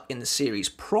shows up in the series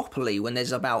properly when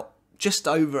there's about just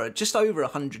over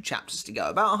 100 chapters to go,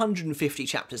 about 150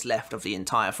 chapters left of the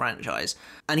entire franchise,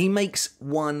 and he makes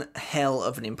one hell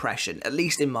of an impression, at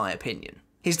least in my opinion.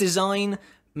 His design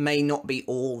may not be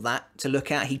all that to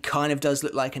look at. He kind of does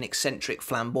look like an eccentric,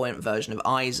 flamboyant version of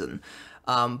Aizen.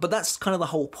 But that's kind of the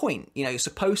whole point. You know, you're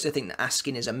supposed to think that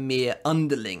Askin is a mere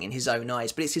underling in his own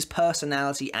eyes, but it's his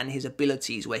personality and his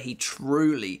abilities where he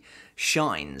truly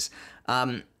shines.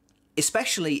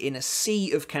 Especially in a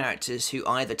sea of characters who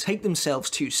either take themselves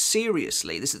too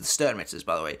seriously, this is the Sternritters,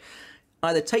 by the way,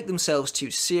 either take themselves too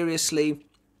seriously,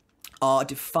 are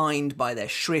defined by their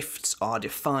shrifts, are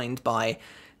defined by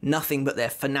nothing but their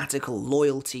fanatical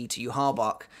loyalty to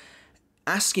Yhwach.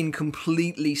 Askin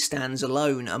completely stands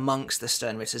alone amongst the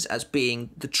Sternritters as being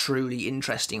the truly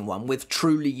interesting one, with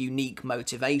truly unique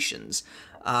motivations.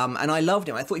 And I loved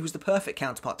him. I thought he was the perfect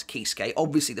counterpart to Kisuke,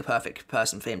 obviously the perfect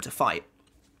person for him to fight.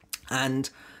 And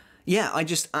yeah, I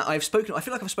feel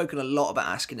like I've spoken a lot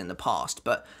about Askin in the past,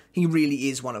 but he really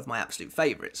is one of my absolute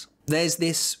favourites. There's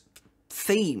this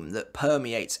theme that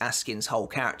permeates Askin's whole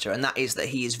character, and that is that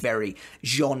he is very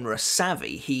genre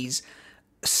savvy. He's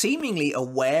seemingly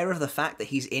aware of the fact that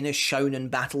he's in a shonen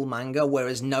battle manga,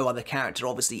 whereas no other character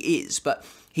obviously is, but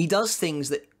he does things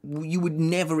that you would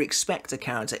never expect a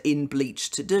character in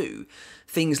Bleach to do.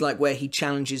 Things like where he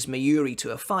challenges Mayuri to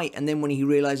a fight, and then when he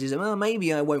realises, oh,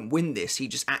 maybe I won't win this, he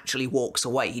just actually walks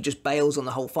away. He just bails on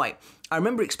the whole fight. I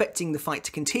remember expecting the fight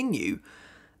to continue,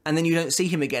 and then you don't see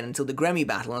him again until the Gremmy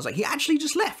battle, and I was like, he actually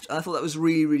just left. I thought that was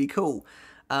really, really cool.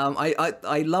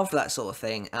 I loved that sort of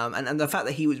thing, and the fact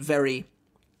that he was very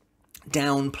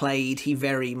downplayed, he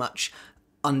very much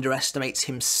underestimates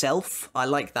himself. I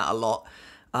like that a lot.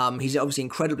 He's obviously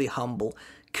incredibly humble.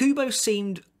 Kubo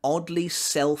seemed oddly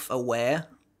self-aware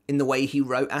in the way he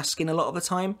wrote Askin a lot of the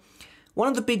time. One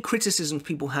of the big criticisms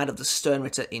people had of the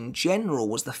Sternritter in general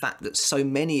was the fact that so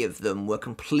many of them were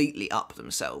completely up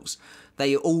themselves.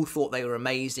 They all thought they were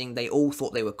amazing, they all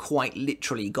thought they were quite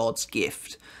literally God's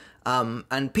gift.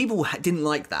 And people didn't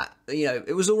like that. You know,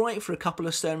 it was alright for a couple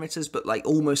of Sternritters, but like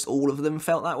almost all of them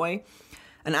felt that way.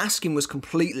 And Askin was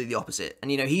completely the opposite.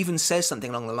 And, you know, he even says something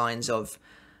along the lines of,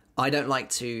 I don't like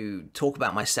to talk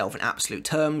about myself in absolute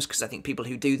terms because I think people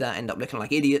who do that end up looking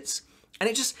like idiots. And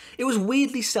it was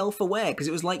weirdly self-aware, because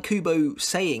it was like Kubo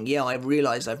saying, yeah, I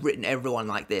realised I've written everyone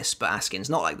like this, but Askin's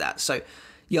not like that. So,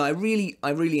 yeah, I really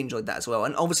enjoyed that as well.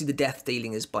 And obviously the death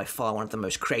dealing is by far one of the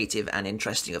most creative and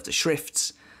interesting of the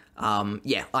shrifts.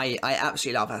 Yeah, I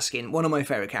absolutely love Askin, one of my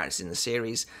favourite characters in the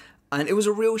series. And it was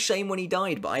a real shame when he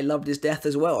died, but I loved his death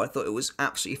as well. I thought it was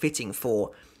absolutely fitting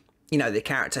for, you know, the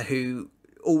character who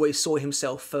always saw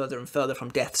himself further and further from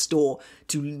death's door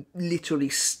to literally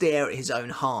stare at his own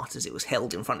heart as it was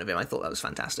held in front of him. I thought that was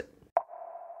fantastic.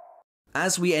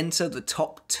 As we enter the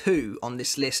top 2 on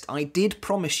this list, I did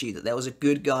promise you that there was a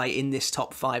good guy in this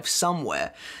top 5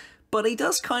 somewhere, but he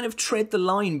does kind of tread the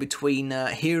line between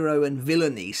hero and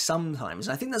villainy sometimes,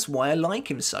 and I think that's why I like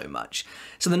him so much.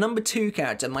 So the number 2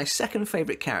 character, my second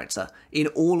favourite character in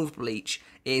all of Bleach,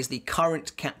 is the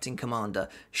current Captain Commander,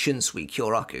 Shunsui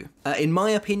Kyoraku. In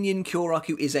my opinion,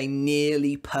 Kyoraku is a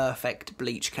nearly perfect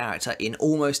Bleach character in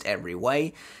almost every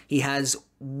way. He has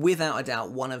without a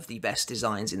doubt, one of the best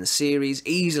designs in the series.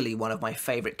 Easily one of my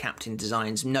favourite captain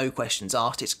designs, no questions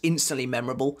asked. It's instantly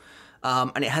memorable.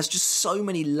 And it has just so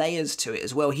many layers to it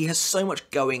as well. He has so much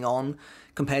going on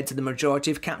compared to the majority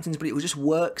of captains, but it just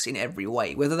works in every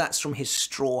way. Whether that's from his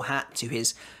straw hat to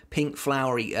his pink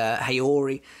flowery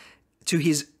Haori, to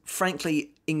his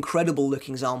frankly incredible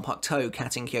looking Zanpakuto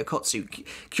Katen Kyokotsu.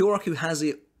 Kyoraku has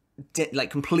it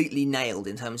like completely nailed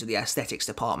in terms of the aesthetics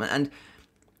department, and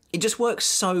it just works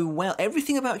so well.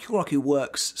 Everything about Kyoraku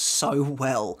works so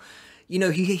well. You know,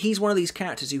 he's one of these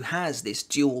characters who has this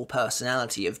dual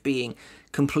personality of being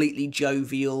completely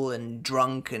jovial and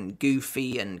drunk and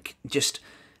goofy and just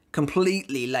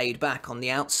completely laid back on the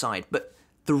outside. But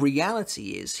the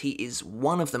reality is he is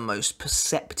one of the most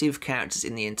perceptive characters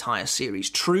in the entire series,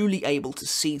 truly able to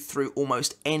see through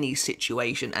almost any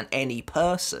situation and any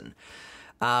person.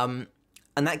 And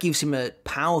that gives him a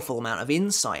powerful amount of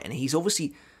insight. And he's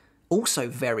obviously also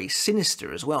very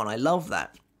sinister as well, and I love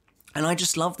that. And I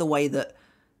just love the way that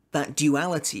that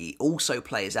duality also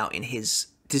plays out in his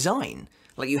design.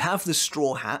 Like, you have the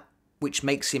straw hat, which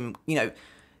makes him, you know,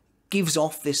 gives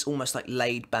off this almost like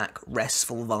laid-back,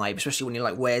 restful vibe, especially when he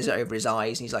like wears it over his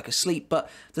eyes and he's like asleep. But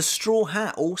the straw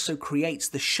hat also creates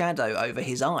the shadow over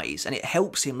his eyes, and it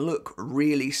helps him look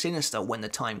really sinister when the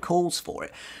time calls for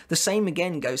it. The same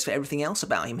again goes for everything else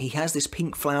about him. He has this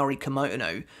pink flowery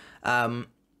kimono,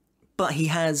 but he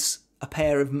has a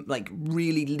pair of like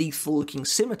really lethal looking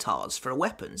scimitars for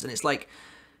weapons, and it's like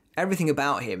everything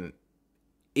about him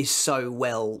is so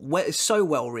well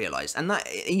realized, and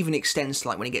that even extends to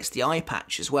like when he gets the eye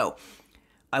patch as well.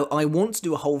 I want to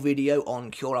do a whole video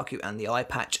on Kyoraku and the eye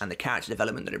patch and the character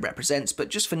development that it represents, but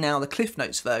just for now, the Cliff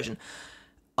Notes version,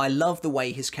 I love the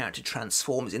way his character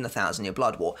transforms in the 1000-Year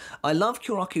Blood War. I love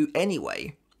Kyoraku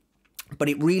anyway, but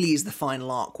it really is the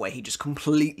final arc where he just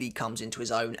completely comes into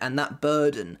his own, and that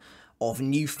burden of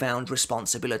newfound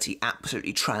responsibility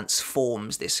absolutely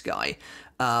transforms this guy.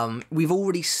 We've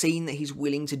already seen that he's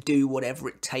willing to do whatever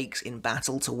it takes in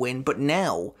battle to win, but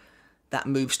now that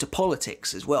moves to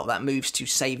politics as well. That moves to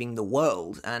saving the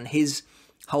world, and his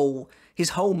whole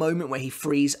moment where he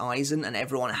frees Aizen and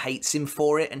everyone hates him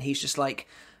for it, and he's just like,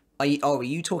 are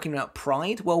you talking about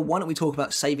pride? Well, why don't we talk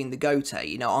about saving the Gote?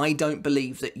 You know, I don't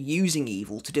believe that using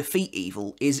evil to defeat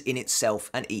evil is in itself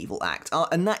an evil act.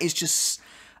 And that is just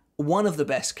one of the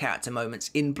best character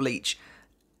moments in Bleach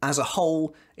as a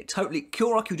whole.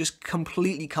 Kyoraku just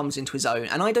completely comes into his own,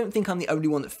 and I don't think I'm the only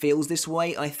one that feels this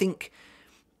way. I think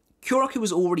Kyoraku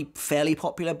was already fairly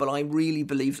popular, but I really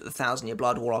believe that the 1000-Year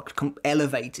Blood War arc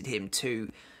elevated him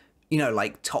to, you know,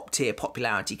 like top tier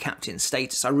popularity captain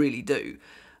status. I really do.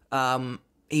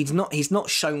 He's not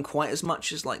shown quite as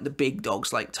much as like the big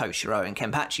dogs like Toshiro and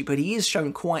Kenpachi, but he is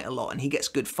shown quite a lot, and he gets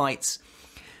good fights.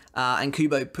 And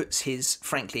Kubo puts his,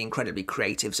 frankly, incredibly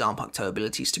creative Zanpakuto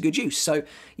abilities to good use. So,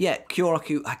 yeah,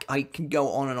 Kyoraku, I can go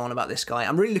on and on about this guy.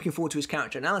 I'm really looking forward to his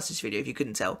character analysis video, if you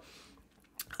couldn't tell.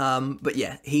 But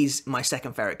yeah, he's my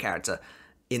second favourite character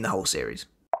in the whole series.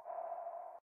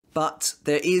 But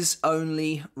there is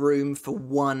only room for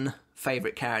one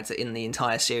favourite character in the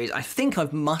entire series. I think I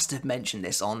must have mentioned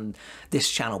this on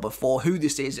this channel before, who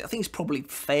this is. I think it's probably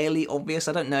fairly obvious.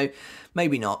 I don't know,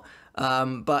 maybe not.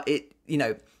 But it, you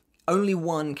know, only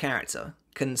one character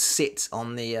can sit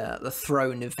on the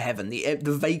throne of heaven, the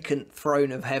vacant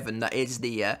throne of heaven that is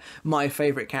the my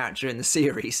favourite character in the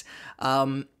series.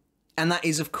 And that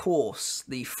is, of course,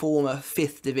 the former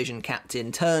 5th Division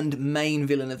captain turned main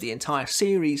villain of the entire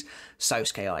series,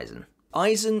 Sosuke Aizen.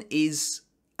 Aizen is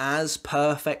as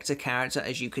perfect a character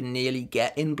as you can nearly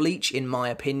get in Bleach, in my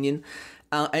opinion.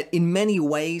 In many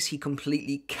ways, he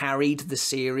completely carried the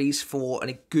series for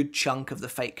a good chunk of the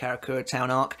Fate Karakura Town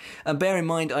arc. And bear in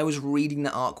mind, I was reading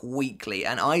the arc weekly,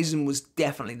 and Aizen was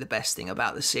definitely the best thing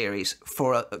about the series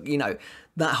for, you know,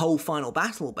 that whole final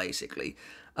battle, basically.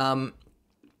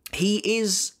 He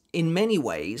is, in many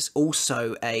ways,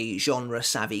 also a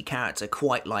genre-savvy character,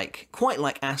 quite like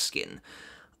Askin.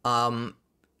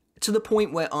 To the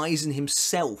point where Aizen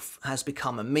himself has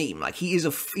become a meme. Like, he's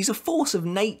a force of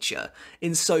nature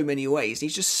in so many ways.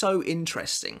 He's just so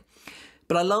interesting.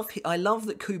 But I love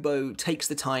that Kubo takes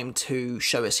the time to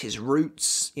show us his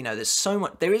roots. You know,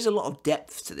 there is a lot of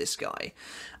depth to this guy.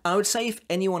 I would say if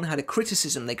anyone had a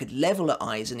criticism they could level at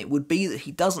Aizen, it would be that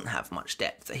he doesn't have much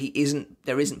depth, that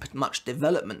there isn't much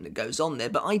development that goes on there,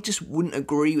 but I just wouldn't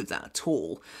agree with that at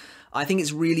all. I think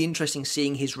it's really interesting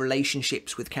seeing his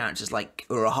relationships with characters like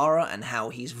Urahara and how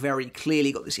he's very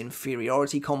clearly got this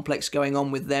inferiority complex going on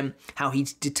with them, how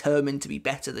he's determined to be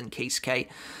better than Keisuke,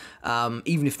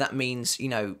 even if that means, you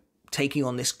know, taking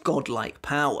on this godlike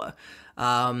power.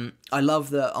 I love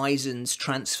that Aizen's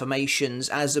transformations,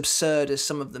 as absurd as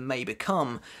some of them may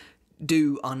become,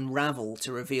 do unravel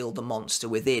to reveal the monster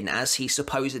within as he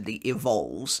supposedly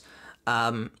evolves.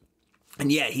 And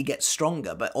yeah, he gets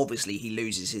stronger, but obviously he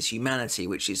loses his humanity,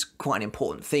 which is quite an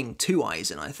important thing to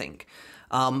Aizen, I think.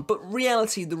 But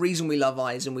reality, the reason we love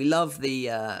Aizen, we love the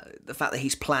fact that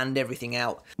he's planned everything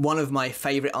out. One of my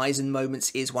favourite Aizen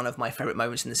moments is one of my favourite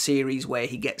moments in the series where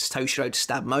he gets Toshiro to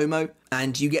stab Momo,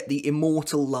 and you get the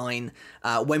immortal line,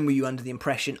 when were you under the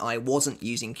impression I wasn't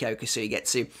using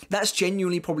Kyokusuigetsu? That's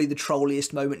genuinely probably the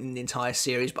trolliest moment in the entire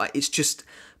series, but it's just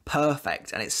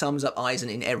perfect, and it sums up Aizen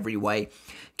in every way.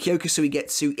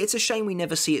 Kyokusuigetsu, it's a shame we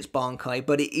never see its Bankai,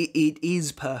 but it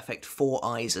is perfect for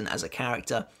Aizen as a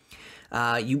character.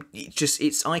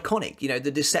 It's iconic, you know,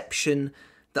 the deception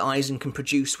that Aizen can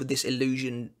produce with this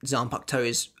illusion Zanpakuto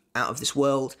is out of this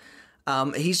world.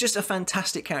 He's just a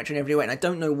fantastic character in every way, and I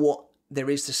don't know what there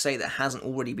is to say that hasn't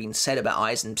already been said about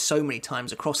Aizen so many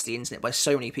times across the internet by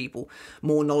so many people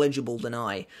more knowledgeable than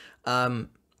I.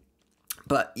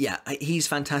 But yeah, he's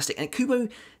fantastic, and Kubo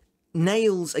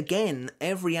nails again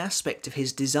every aspect of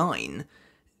his design.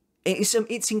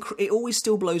 It always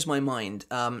still blows my mind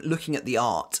looking at the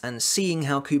art and seeing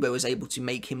how Kubo was able to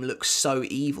make him look so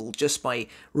evil just by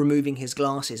removing his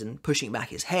glasses and pushing back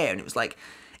his hair. And it was like,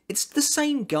 it's the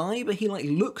same guy, but he like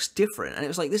looks different. And it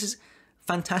was like, this is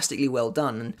fantastically well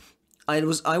done. And I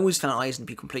always found Aizen to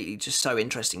be completely just so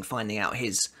interesting, finding out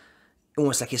his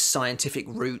almost like his scientific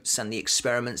roots and the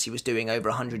experiments he was doing over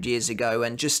 100 years ago,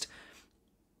 and just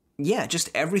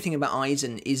everything about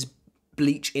Aizen is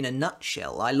Bleach in a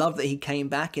nutshell. I love that he came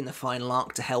back in the final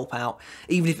arc to help out,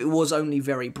 even if it was only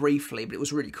very briefly, but it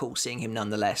was really cool seeing him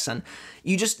nonetheless. And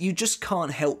you just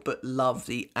can't help but love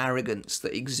the arrogance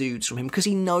that exudes from him, because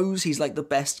he knows he's like the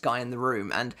best guy in the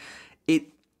room. And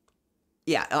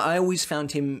I always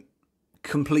found him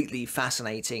completely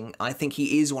fascinating. I think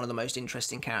he is one of the most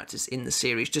interesting characters in the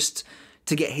series, just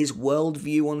to get his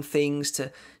worldview on things,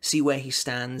 to see where he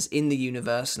stands in the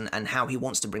universe and how he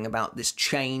wants to bring about this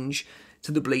change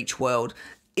to the Bleach world.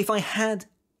 If I had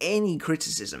any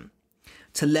criticism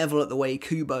to level at the way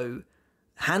Kubo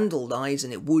handled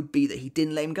Aizen, it would be that he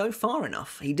didn't let him go far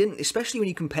enough. He didn't, especially when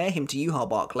you compare him to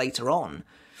Yhwach later on.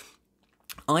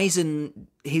 Aizen,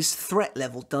 his threat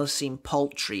level does seem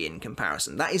paltry in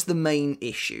comparison. That is the main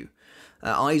issue.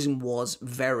 Aizen was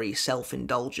very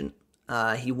self-indulgent.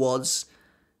 He was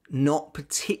not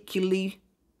particularly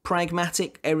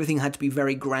pragmatic. Everything had to be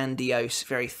very grandiose,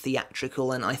 very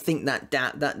theatrical, and I think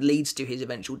that leads to his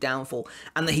eventual downfall,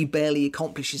 and that he barely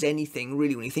accomplishes anything,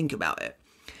 really, when you think about it.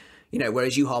 You know,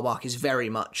 whereas Yhwach is very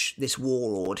much this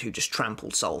warlord who just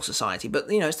trampled Soul Society. But,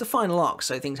 you know, it's the final arc,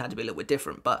 so things had to be a little bit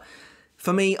different. But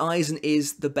for me, Aizen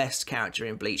is the best character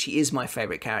in Bleach. He is my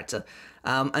favourite character.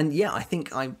 And yeah, I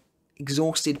think I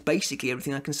exhausted basically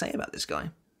everything I can say about this guy.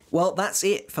 Well, that's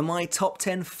it for my top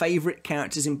 10 favourite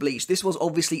characters in Bleach. This was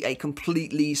obviously a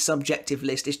completely subjective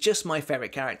list. It's just my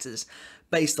favourite characters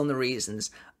based on the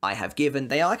reasons I have given.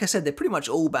 They are, like I said, they're pretty much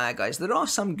all bad guys. There are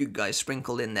some good guys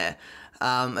sprinkled in there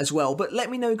as well. But let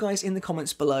me know, guys, in the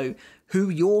comments below who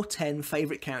your 10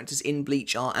 favourite characters in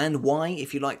Bleach are and why.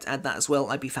 If you'd like to add that as well,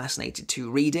 I'd be fascinated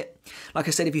to read it. Like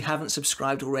I said, if you haven't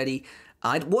subscribed already,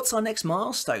 what's our next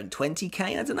milestone? 20k?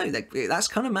 I don't know. That's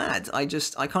kind of mad. I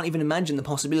can't even imagine the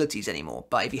possibilities anymore.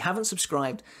 But if you haven't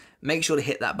subscribed, make sure to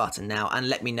hit that button now and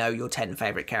let me know your 10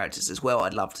 favourite characters as well.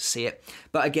 I'd love to see it.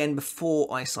 But again, before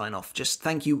I sign off, just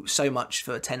thank you so much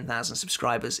for 10,000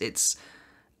 subscribers. It's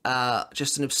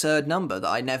just an absurd number that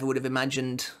I never would have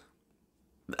imagined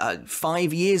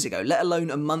 5 years ago, let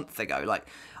alone a month ago. Like,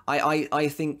 I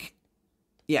think,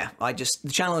 yeah,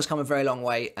 the channel has come a very long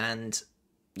way, and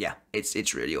yeah,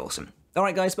 it's really awesome. All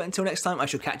right, guys, but until next time, I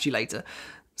shall catch you later.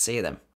 See you then.